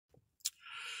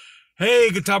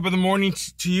Hey, good top of the morning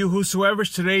to you, whosoever.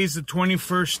 Today is the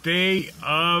 21st day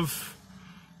of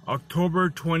October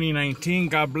 2019.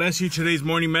 God bless you. Today's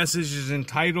morning message is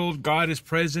entitled, God is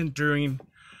present during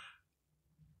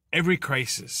every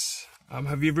crisis.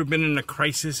 Have you ever been in a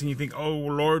crisis and you think, oh,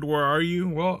 Lord, where are you?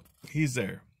 Well, He's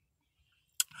there.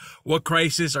 What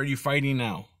crisis are you fighting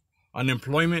now?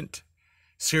 Unemployment,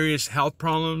 serious health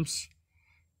problems,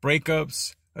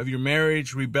 breakups of your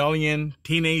marriage, rebellion,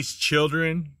 teenage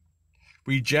children,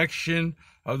 rejection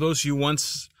of those you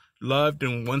once loved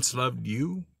and once loved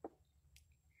you.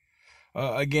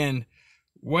 Again,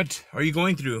 what are you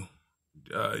going through?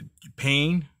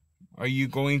 Pain? Are you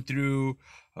going through?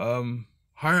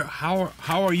 How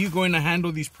are you going to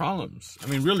handle these problems? I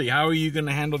mean, really, how are you going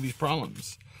to handle these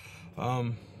problems?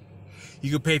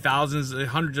 You could pay thousands,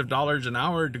 hundreds of dollars an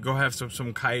hour to go have some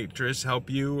psychiatrist help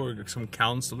you, or some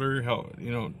counselor help,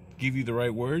 give you the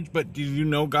right words. But do you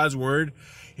know God's word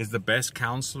is the best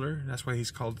counselor? That's why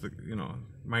He's called the,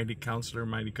 mighty counselor,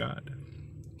 mighty God.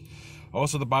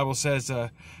 Also, the Bible says,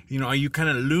 are you kind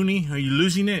of loony? Are you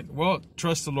losing it? Well,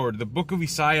 trust the Lord. The book of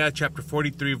Isaiah, chapter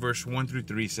 43, verse 1 through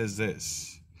 3 says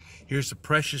this. Here's a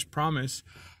precious promise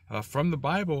from the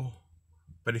Bible.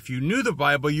 But if you knew the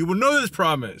Bible, you will know this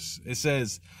promise. It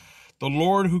says, the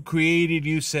Lord who created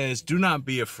you says, do not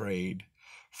be afraid,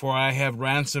 for I have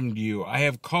ransomed you. I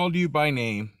have called you by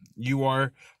name. You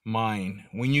are mine.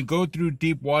 When you go through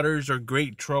deep waters or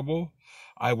great trouble,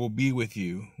 I will be with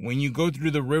you. When you go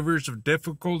through the rivers of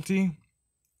difficulty,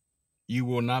 you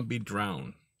will not be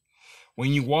drowned.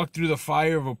 When you walk through the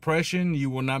fire of oppression,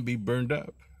 you will not be burned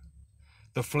up.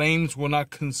 The flames will not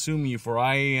consume you, for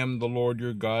I am the Lord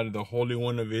your God, the Holy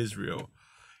One of Israel.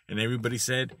 And everybody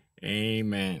said,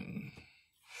 amen.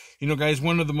 Guys,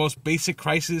 one of the most basic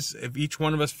crises if each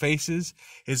one of us faces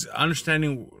is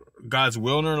understanding God's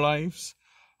will in our lives,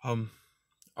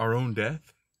 our own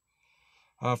death.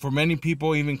 For many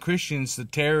people, even Christians, the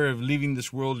terror of leaving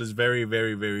this world is very,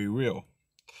 very, very real.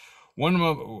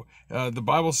 The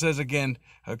Bible says again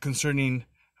concerning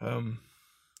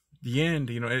the end,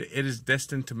 it is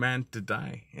destined to man to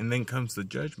die, and then comes the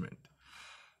judgment.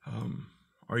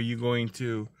 Are you going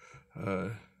to,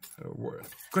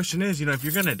 question is, if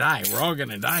you're going to die, we're all going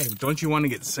to die. Don't you want to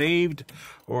get saved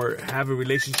or have a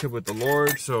relationship with the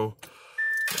Lord? So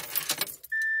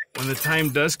when the time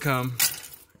does come,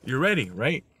 you're ready,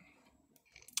 right?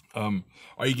 Are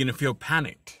you going to feel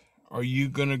panicked? Are you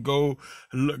going to go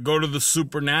to the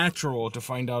supernatural to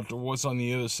find out what's on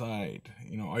the other side?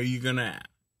 Are you going to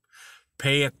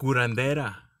pay a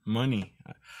curandera money?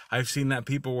 I've seen that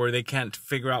people where they can't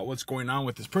figure out what's going on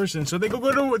with this person, so they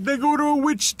go to a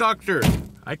witch doctor.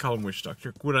 I call them witch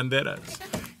doctor, curanderas.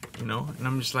 And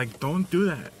I'm just like, don't do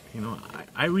that.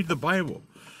 I read the Bible.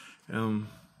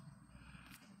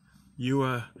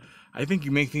 I think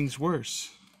you make things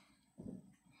worse.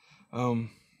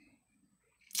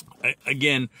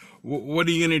 Again, what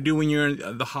are you going to do when you're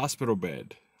in the hospital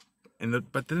bed?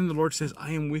 But then the Lord says,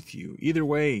 I am with you. Either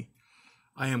way,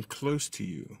 I am close to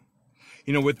you.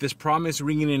 With this promise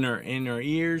ringing in our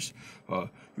ears,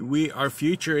 our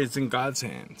future is in God's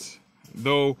hands.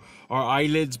 Though our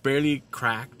eyelids barely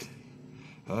cracked,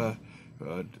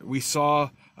 we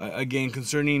saw again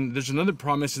concerning, there's another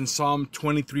promise in Psalm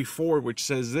 23:4, which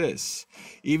says this: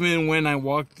 even when I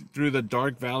walk through the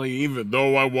dark valley, even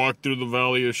though I walk through the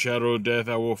valley of shadow of death,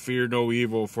 I will fear no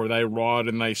evil, for thy rod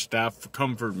and thy staff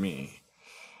comfort me.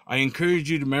 I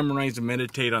encourage you to memorize and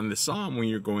meditate on this psalm when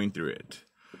you're going through it.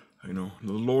 The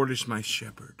Lord is my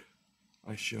shepherd,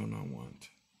 I shall not want.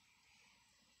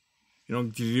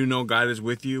 Do you know God is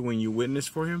with you when you witness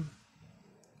for Him?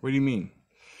 What do you mean?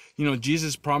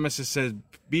 Jesus' promises says,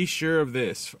 be sure of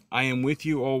this, I am with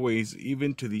you always,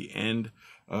 even to the end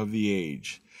of the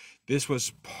age. This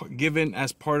was given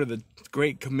as part of the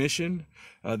Great Commission.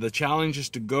 The challenge is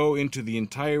to go into the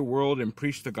entire world and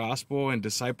preach the gospel and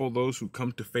disciple those who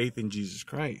come to faith in Jesus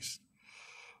Christ.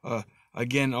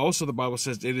 Again, also the Bible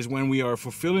says it is when we are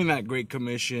fulfilling that Great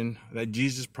Commission that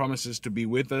Jesus promises to be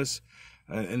with us,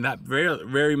 and that very,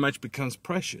 very much becomes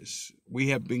precious. We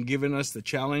have been given us the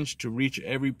challenge to reach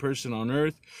every person on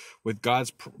earth with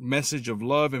God's message of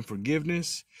love and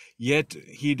forgiveness, yet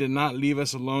He did not leave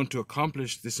us alone to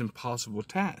accomplish this impossible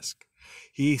task.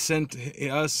 He sent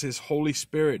us His Holy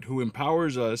Spirit, who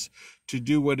empowers us to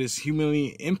do what is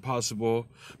humanly impossible,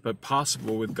 but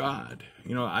possible with God.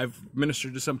 I've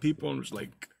ministered to some people and was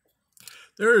like,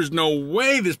 there is no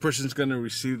way this person's going to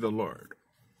receive the Lord.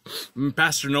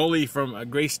 Pastor Noli from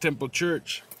Grace Temple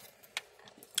Church,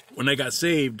 when I got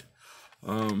saved,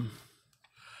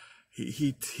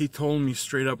 he told me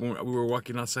straight up when we were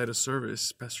walking outside of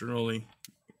service, Pastor Noli,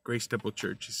 Grace Temple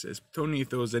Church. He says, Tony, if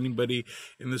there was anybody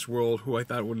in this world who I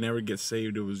thought would never get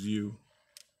saved, it was you.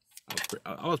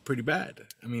 I was pretty bad.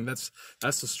 I mean, that's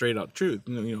the straight out truth.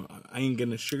 You know, I ain't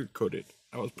gonna sugarcoat it.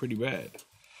 I was pretty bad.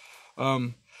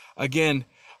 Again,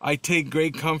 I take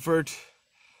great comfort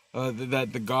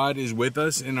that the God is with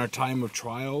us in our time of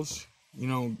trials. You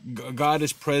know, God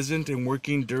is present and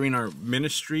working during our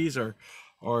ministries, you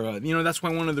know, that's why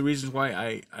one of the reasons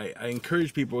why I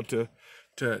encourage people to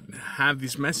have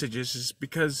these messages is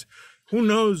because who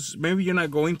knows, maybe you're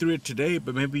not going through it today,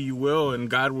 but maybe you will, and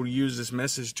God will use this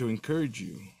message to encourage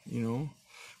you. You know,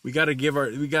 we got to give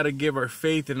our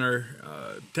faith and our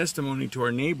testimony to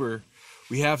our neighbor.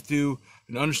 We have to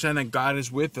understand that God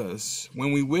is with us.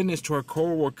 When we witness to our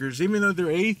co-workers, even though they're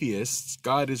atheists,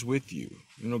 God is with you.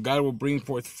 You know, God will bring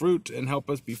forth fruit and help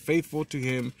us be faithful to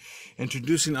Him,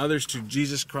 introducing others to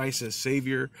Jesus Christ as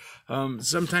Savior.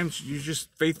 Sometimes you're just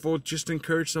faithful, just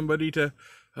encourage somebody to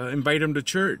invite them to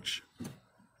church.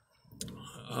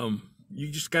 You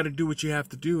just got to do what you have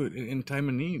to do in time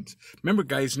of needs. Remember,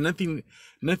 guys, nothing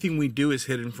we do is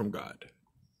hidden from God.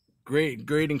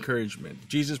 Great encouragement.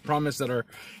 Jesus promised that our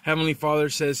Heavenly Father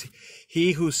says,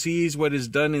 He who sees what is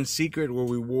done in secret will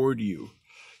reward you.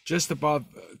 Just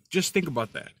think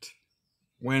about that.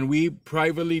 When we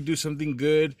privately do something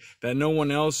good that no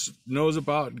one else knows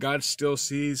about, God still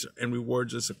sees and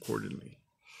rewards us accordingly.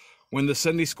 When the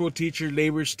Sunday school teacher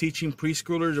labors teaching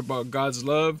preschoolers about God's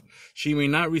love, she may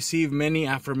not receive many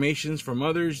affirmations from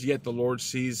others, yet the Lord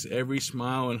sees every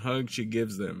smile and hug she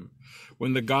gives them.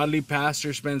 When the godly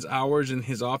pastor spends hours in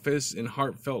his office in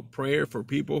heartfelt prayer for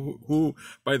people who,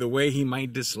 by the way, he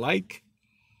might dislike,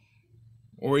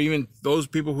 or even those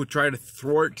people who try to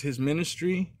thwart his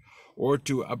ministry, or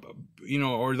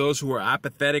or those who are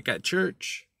apathetic at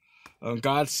church,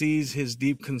 God sees his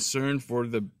deep concern for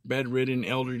the bedridden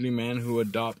elderly man who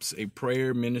adopts a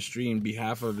prayer ministry in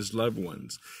behalf of his loved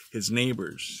ones, his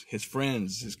neighbors, his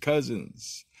friends, his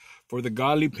cousins. For the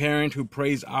godly parent who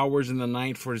prays hours in the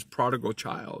night for his prodigal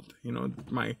child. You know,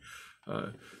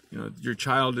 your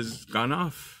child has gone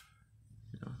off.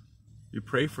 You know, you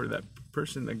pray for that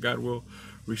person that God will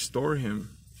restore him.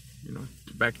 You know,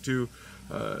 back to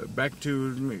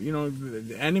you know,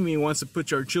 the enemy wants to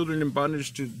put our children in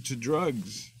bondage to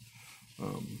drugs.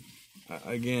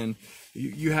 Again,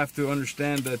 you have to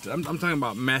understand that I'm talking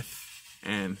about meth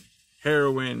and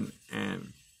heroin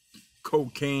and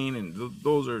cocaine, and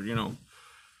those are, you know,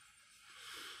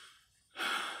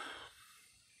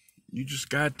 you just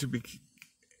got to be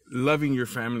loving your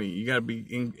family. You got to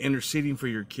be interceding for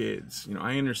your kids. You know,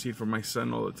 I intercede for my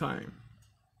son all the time.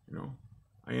 You know,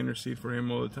 I intercede for him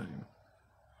all the time.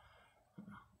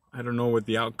 I don't know what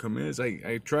the outcome is.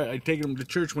 I take him to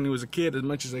church when he was a kid as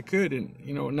much as I could, and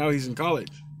you know, now he's in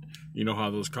college. You know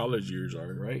how those college years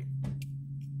are, right?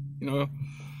 You know,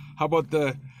 how about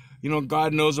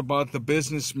God knows about the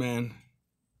businessman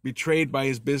betrayed by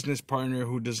his business partner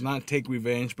who does not take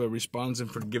revenge but responds in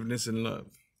forgiveness and love.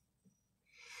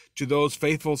 To those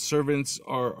faithful servants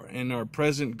in our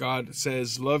present, God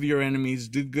says, love your enemies,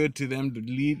 do good to them,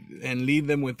 lead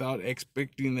them without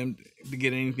expecting them to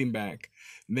get anything back.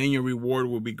 Then your reward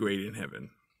will be great in heaven.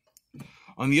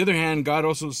 On the other hand, God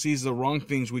also sees the wrong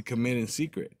things we commit in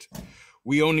secret.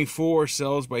 We only fool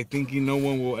ourselves by thinking no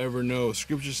one will ever know.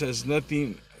 Scripture says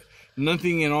nothing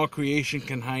in all creation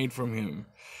can hide from him.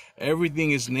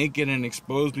 Everything is naked and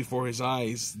exposed before his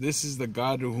eyes. This is the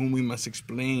God to whom we must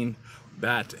explain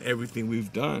that everything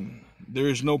we've done. There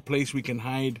is no place we can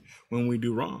hide when we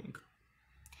do wrong.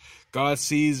 God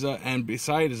sees and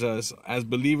besides us, as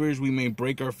believers, we may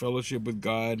break our fellowship with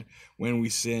God when we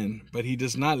sin, but he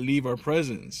does not leave our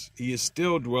presence. He is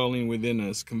still dwelling within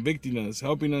us, convicting us,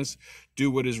 helping us do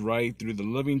what is right through the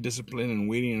loving discipline and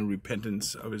waiting in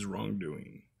repentance of his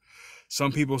wrongdoing.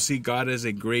 Some people see God as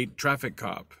a great traffic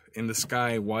cop in the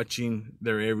sky watching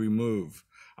their every move.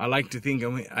 I like to think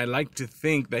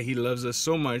that he loves us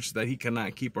so much that he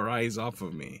cannot keep our eyes off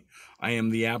of me. I am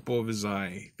the apple of his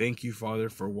eye. Thank you, Father,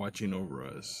 for watching over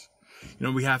us. You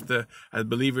know, we have to, as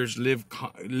believers, live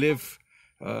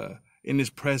in his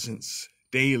presence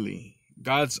daily.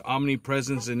 God's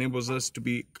omnipresence enables us to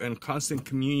be in constant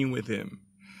communion with him,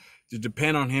 to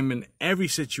depend on him in every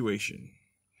situation.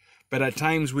 But at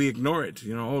times we ignore it.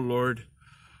 You know, oh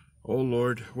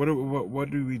Lord, what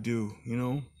do we do? You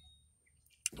know,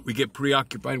 we get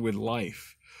preoccupied with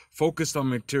life, focused on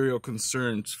material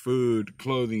concerns, food,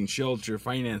 clothing, shelter,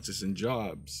 finances, and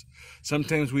jobs.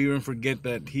 Sometimes we even forget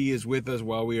that he is with us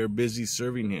while we are busy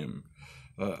serving him.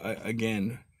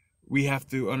 Again, we have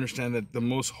to understand that the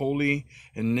most holy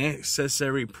and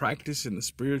necessary practice in the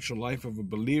spiritual life of a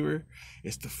believer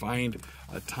is to find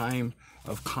a time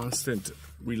of constant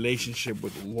relationship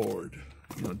with the Lord.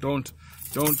 You know, don't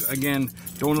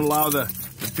allow the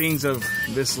things of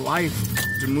this life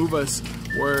to move us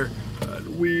where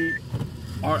we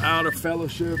are out of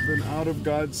fellowship and out of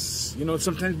God's. You know,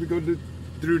 sometimes we go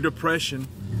through depression,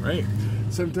 right?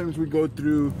 Sometimes we go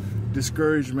through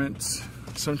discouragements.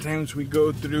 Sometimes we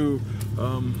go through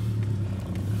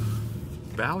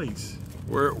valleys.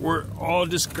 We're all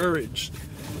discouraged.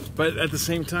 But at the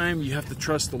same time, you have to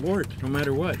trust the Lord no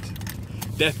matter what.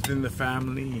 Death in the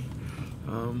family,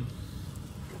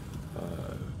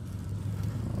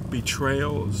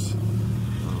 betrayals.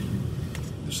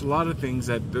 There's a lot of things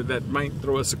that might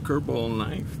throw us a curveball in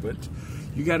life, but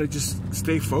you got to just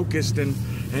stay focused and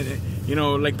you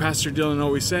know, like Pastor Dylan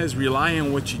always says, rely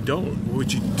on what you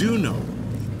do know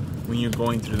when you're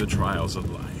going through the trials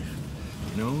of life.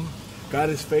 You know, God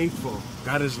is faithful.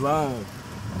 God is love.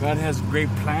 God has great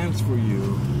plans for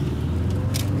you.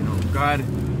 You know, God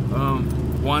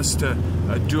wants to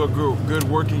do a good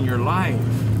work in your life.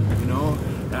 You know,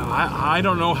 I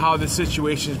don't know how this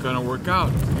situation is going to work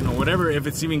out. You know, whatever, if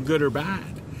it's even good or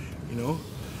bad. You know,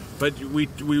 but we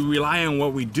rely on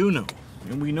what we do know,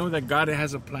 and we know that God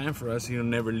has a plan for us. He'll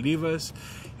never leave us.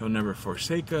 He'll never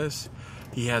forsake us.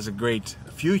 He has a great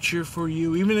future for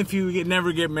you. Even if you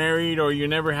never get married, or you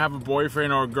never have a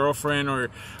boyfriend or a girlfriend,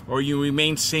 or you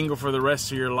remain single for the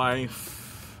rest of your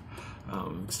life,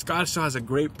 God still has a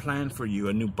great plan for you.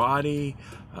 A new body,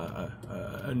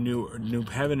 a new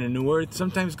heaven, a new earth.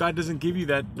 Sometimes God doesn't give you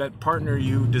that partner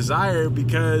you desire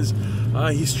because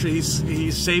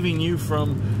He's saving you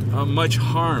from much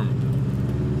harm.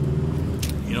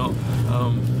 You know,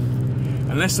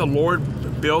 unless the Lord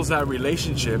builds that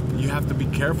relationship, you have to be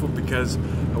careful, because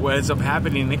what ends up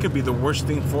happening, it could be the worst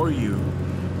thing for you.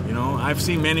 You know, I've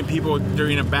seen many people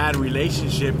during a bad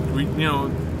relationship, you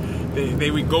know, they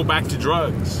would go back to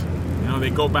drugs. You know, they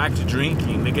go back to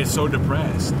drinking. They get so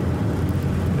depressed.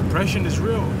 Depression is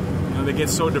real. You know, they get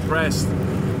so depressed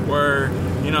where,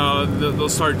 you know, they'll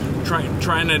start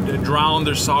trying to drown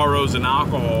their sorrows in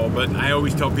alcohol. But I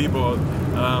always tell people,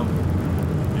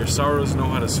 your sorrows know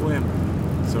how to swim.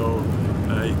 So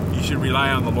you should rely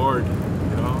on the Lord.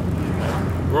 You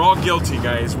know, we're all guilty,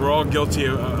 guys. We're all guilty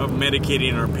of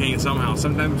medicating our pain somehow.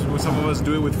 Sometimes some of us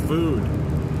do it with food.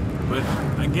 But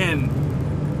again,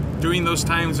 during those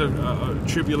times of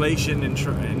tribulation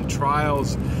and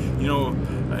trials, you know,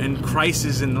 and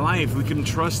crisis in life, we can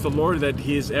trust the Lord that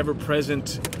He is ever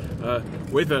present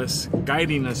with us,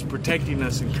 guiding us, protecting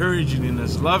us, encouraging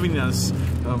us, loving us,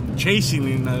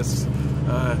 chastening us,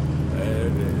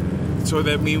 so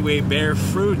that we may bear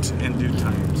fruit in due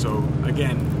time. So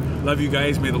again, love you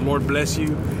guys. May the Lord bless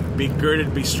you. Be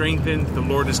girded, be strengthened. The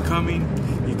Lord is coming.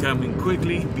 He's coming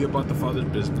quickly. Be about the Father's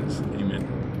business.